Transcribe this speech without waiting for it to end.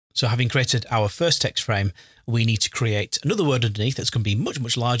So having created our first text frame, we need to create another word underneath that's going to be much,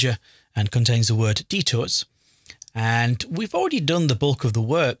 much larger and contains the word detours. And we've already done the bulk of the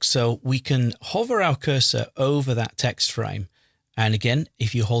work, so we can hover our cursor over that text frame. And again,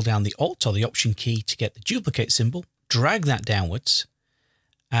 if you hold down the Alt or the Option key to get the duplicate symbol, drag that downwards.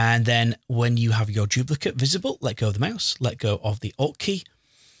 And then when you have your duplicate visible, let go of the mouse, let go of the Alt key.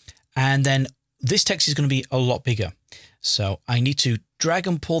 And then this text is going to be a lot bigger. So I need to drag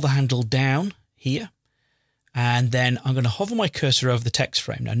and pull the handle down here. And then I'm going to hover my cursor over the text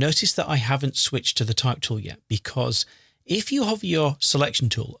frame. Now notice that I haven't switched to the type tool yet, because if you hover your selection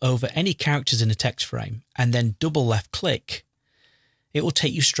tool over any characters in a text frame and then double left click, it will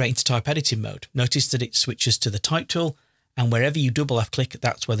take you straight into type editing mode. Notice that it switches to the type tool, and wherever you double left click,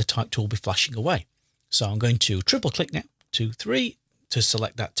 that's where the type tool will be flashing away. So I'm going to triple click now, 2, 3, to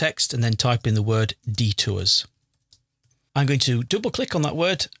select that text and then type in the word detours. I'm going to double click on that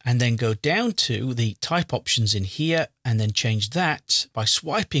word and then go down to the type options in here and then change that by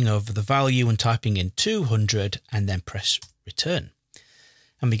swiping over the value and typing in 200 and then press return.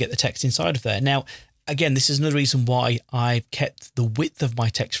 And we get the text inside of there. Now, again, this is another reason why I've kept the width of my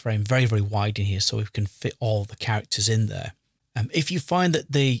text frame very, very wide in here so we can fit all the characters in there. If you find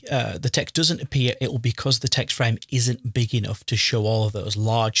that the text doesn't appear, it will be because the text frame isn't big enough to show all of those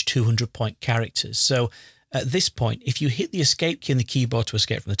large 200-point characters. So at this point, if you hit the escape key on the keyboard to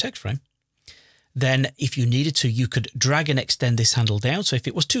escape from the text frame, then if you needed to, you could drag and extend this handle down. So if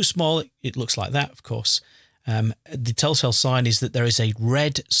it was too small, it looks like that, of course. The telltale sign is that there is a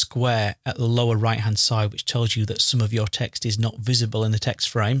red square at the lower right-hand side, which tells you that some of your text is not visible in the text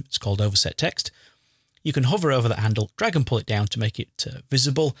frame. It's called overset text. You can hover over that handle, drag and pull it down to make it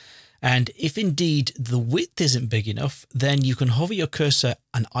visible. And if indeed the width isn't big enough, then you can hover your cursor,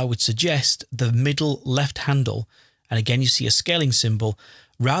 and I would suggest the middle left handle. And again, you see a scaling symbol.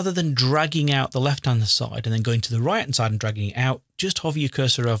 Rather than dragging out the left-hand side and then going to the right-hand side and dragging it out, just hover your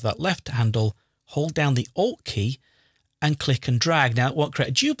cursor over that left handle, hold down the Alt key and click and drag. Now, it won't create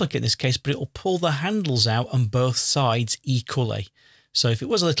a duplicate in this case, but it will pull the handles out on both sides equally. So if it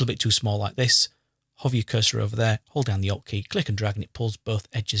was a little bit too small like this, hover your cursor over there, hold down the Alt key, click and drag, and it pulls both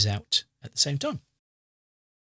edges out at the same time.